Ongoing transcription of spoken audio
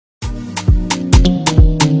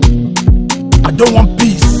don't want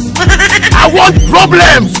peace. I want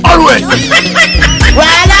problems always.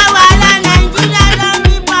 Wala Nigeria don't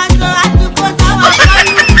report to Atiku Sawakolu.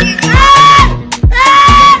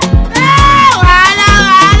 Wala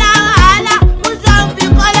Muzambi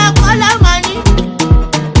kola money.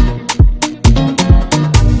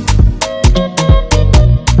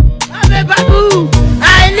 I'm a babu. I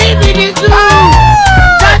live in the zoo.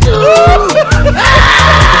 I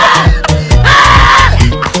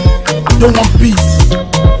don't want peace.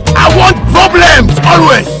 I want problems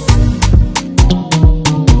always.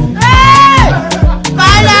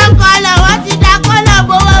 Kola, what is that kola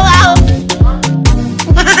bowa wow?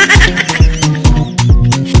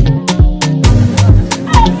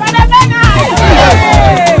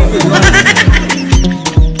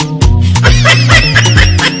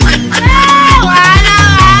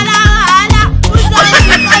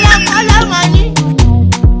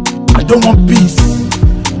 I don't want peace.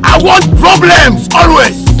 I want problems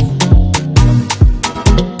always.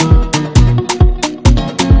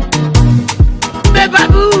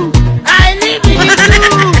 Babu, I live in the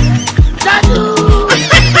zoo.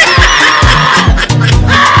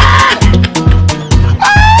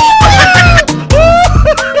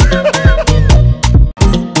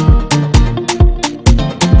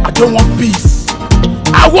 I don't want peace.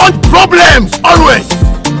 I want problems always.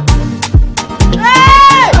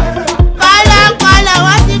 Kola,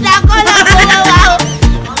 what is that kola bowa wow?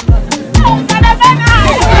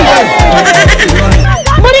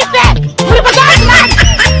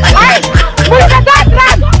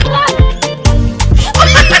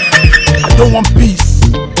 I don't want peace.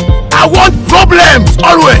 I want problems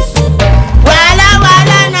always. Wala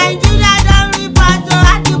Nigeria don't report to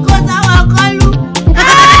Atiku Sawakolu.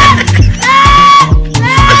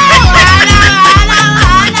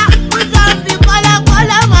 Wala Muzambi kola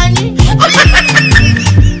money. Kola,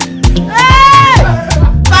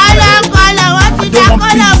 what is that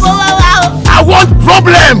kola bowa wow? I want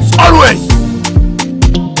problems always.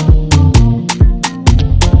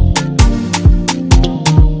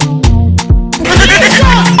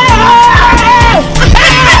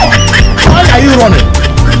 Why are you running?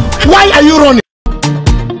 Why are you running?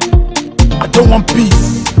 I don't want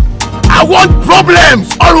peace. I want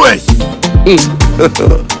problems always.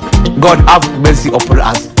 God have mercy upon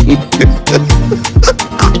us.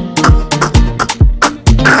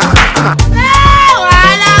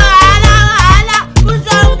 Wala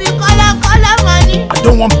Muzambi kola money. I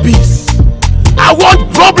don't want peace. I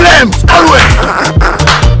want problems always.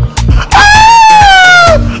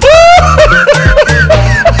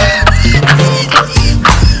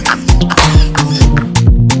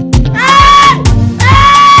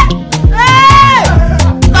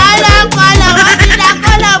 Kola, what is that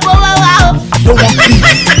kola bowa wow? I don't want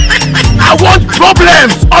peace. I want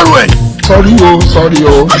problems always. Sorry,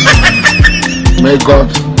 oh. May God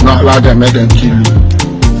not allow them, make them kill you.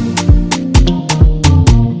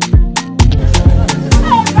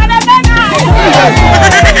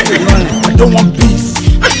 I don't want peace.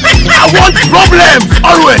 I want problems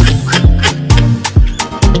always.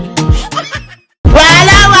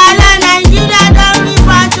 Wala Nigeria don't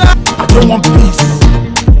report to. I don't want peace.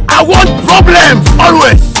 I want problems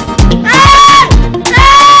always.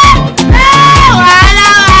 Wala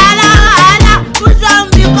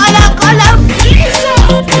Muzambi kola.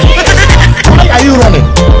 Why are you running?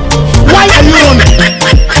 Why are you running?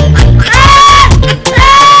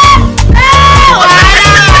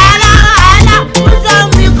 Wala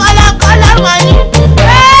Muzambi kola money.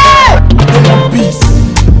 I don't want peace.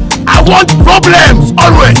 I want problems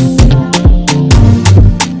always.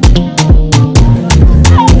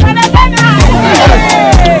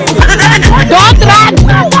 Don't run!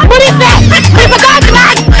 What is that? People don't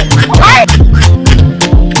run!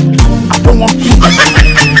 I don't want peace.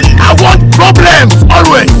 I want problems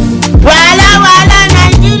always. Wala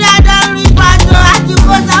Nigeria don't report to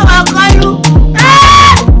Atiku Sawakolu.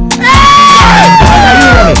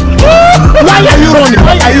 Why are you running?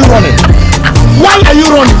 Why are you running? Why are you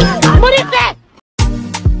running? What is that?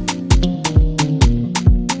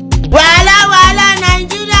 Wala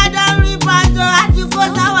Nigeria don't report to Atiku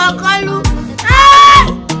Sawakolu.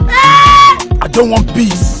 I don't want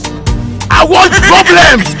peace. I want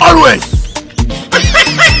problems always.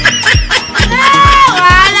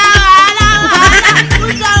 Wala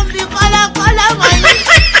Muzambi kola money.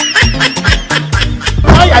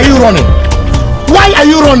 Why are you running? Why are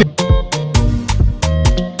you running?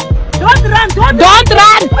 Don't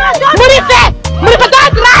run! Murife!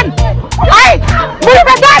 Don't run! Hey!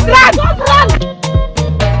 Murife, don't run!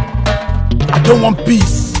 I don't want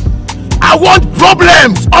peace. I want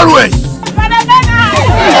problems always.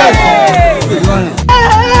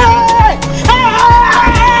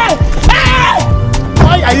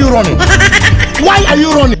 you running? Why are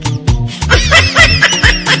you running?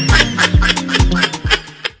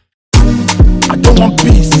 I don't want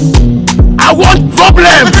peace. I want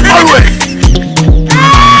problems always.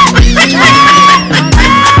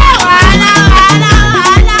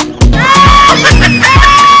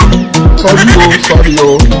 Sorry,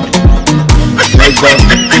 oh. May God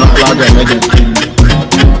not allow them make them kill you.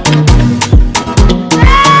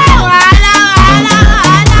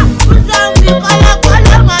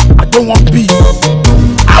 I don't want peace.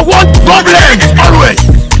 I want problems always.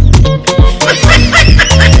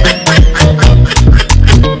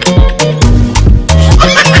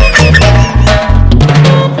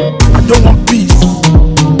 I don't want peace.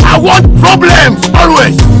 I want problems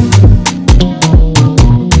always.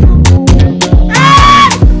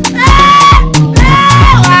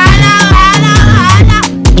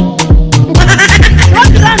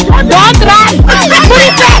 Don't run! Don't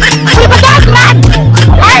run!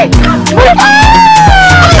 Hey!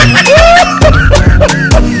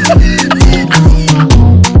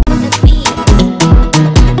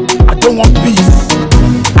 I don't want peace.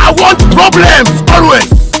 I want problems always.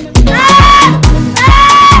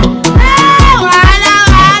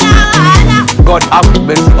 God have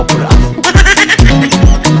mercy upon us.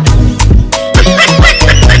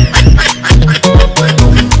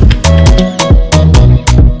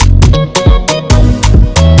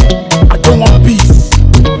 I don't want peace.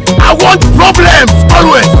 I want problems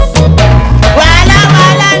always.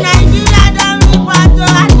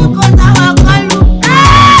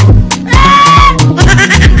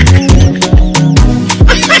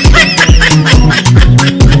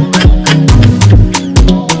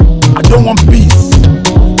 I don't want peace.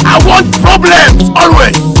 I want problems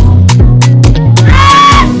always.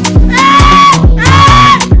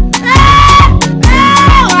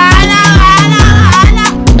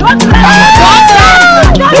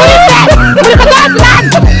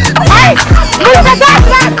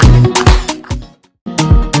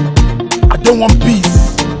 I don't want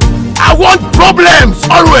peace. I want problems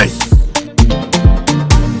always.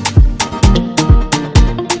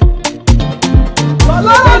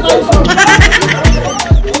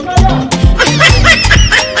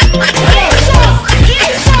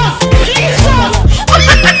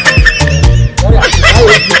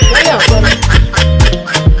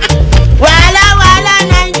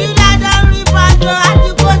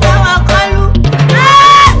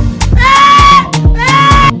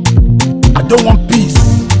 I don't want peace.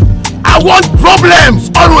 I want problems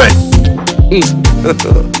always.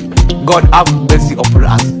 God have mercy upon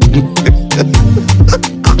us.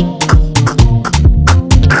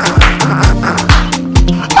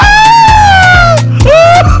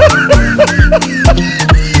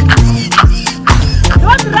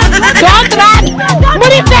 Don't run!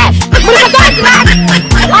 Murife! Murife, don't run!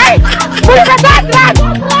 Hey! Murife, don't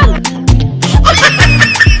run!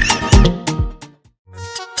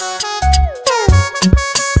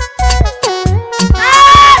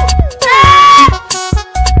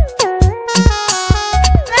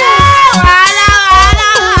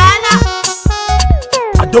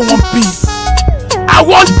 I don't want peace. I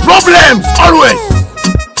want problems always.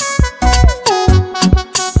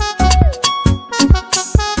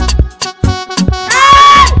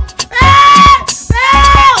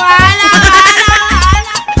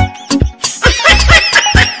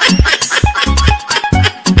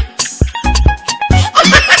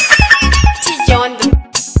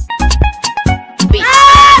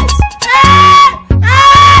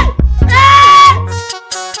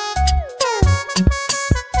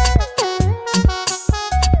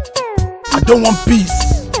 I don't want peace.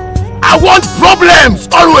 I want problems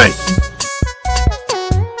always.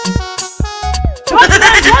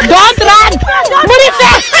 Don't run!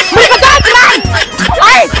 Murife! Murife, don't run!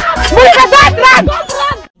 Hey! Murife, don't run!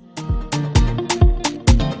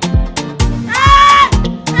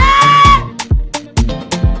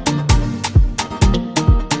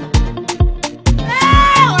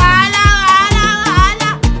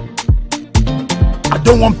 I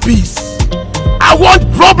don't want peace. I want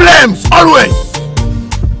problems always.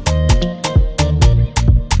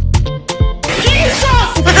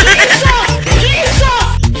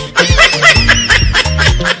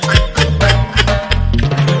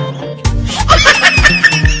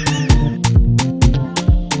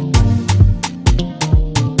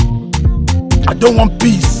 I don't want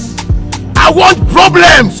peace. I want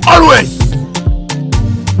problems always.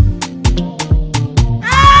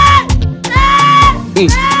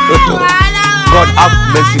 God have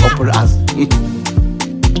mercy upon us.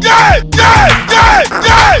 Yeah, yeah, yeah,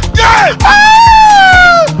 yeah, yeah.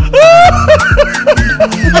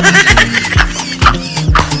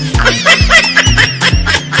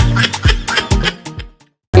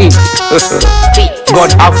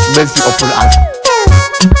 God have mercy upon us.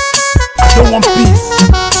 I don't want peace.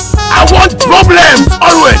 I want problems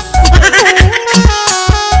always.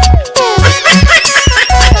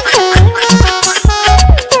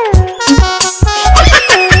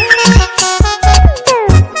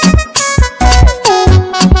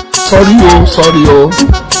 Sorry, oh.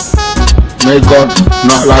 May God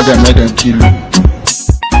not allow them, make them kill you.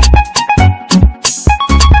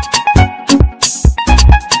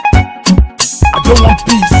 I don't want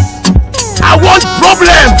peace. I want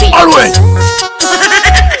problems always.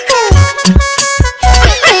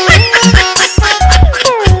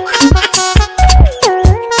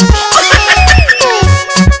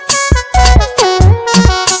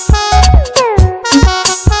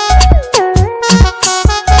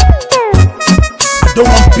 I don't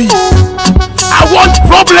want peace. I want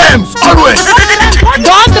problems always.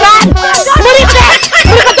 Don't run! Murife!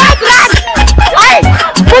 Murife, don't run! Ay!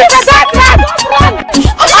 Murife, don't run!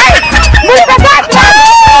 Ay! Murife, don't run!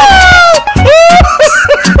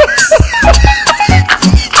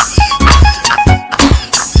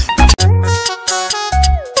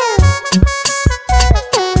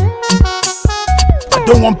 I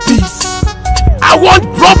don't want peace. I want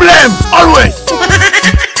problems always.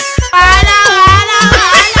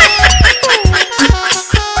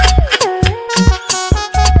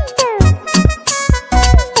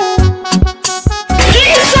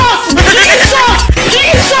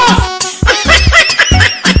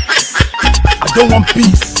 I don't want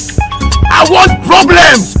peace. I want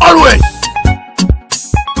problems always.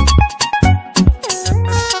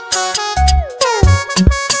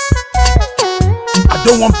 I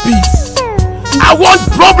don't want peace. I want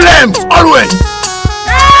problems always.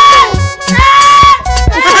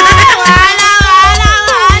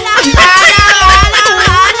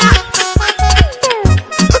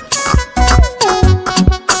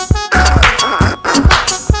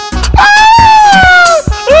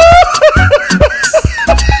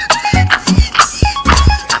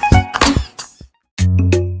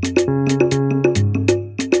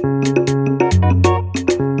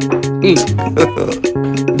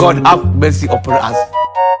 God have mercy upon us.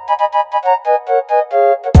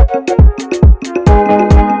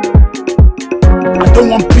 I don't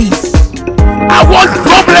want peace. I want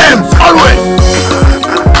problems always.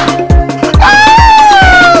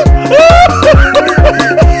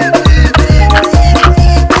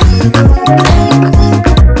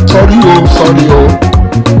 Sorry, oh.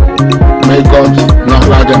 May God not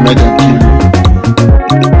allow them, make them kill you.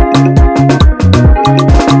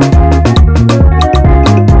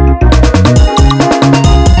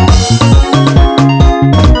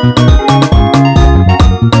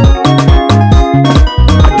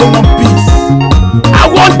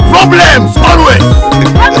 Problems always.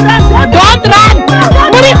 Don't run!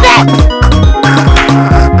 Murife!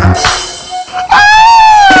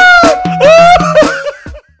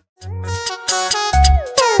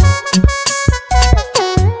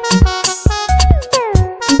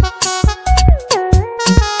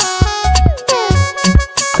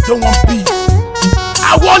 I don't want peace.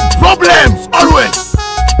 I want problems always.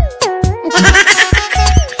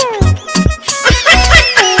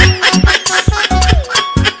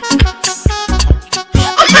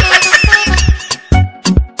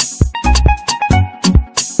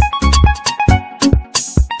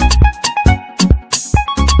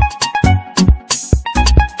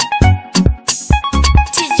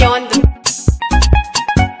 On the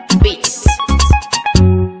beat.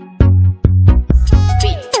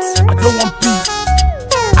 I don't want peace.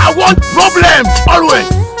 I want problems always.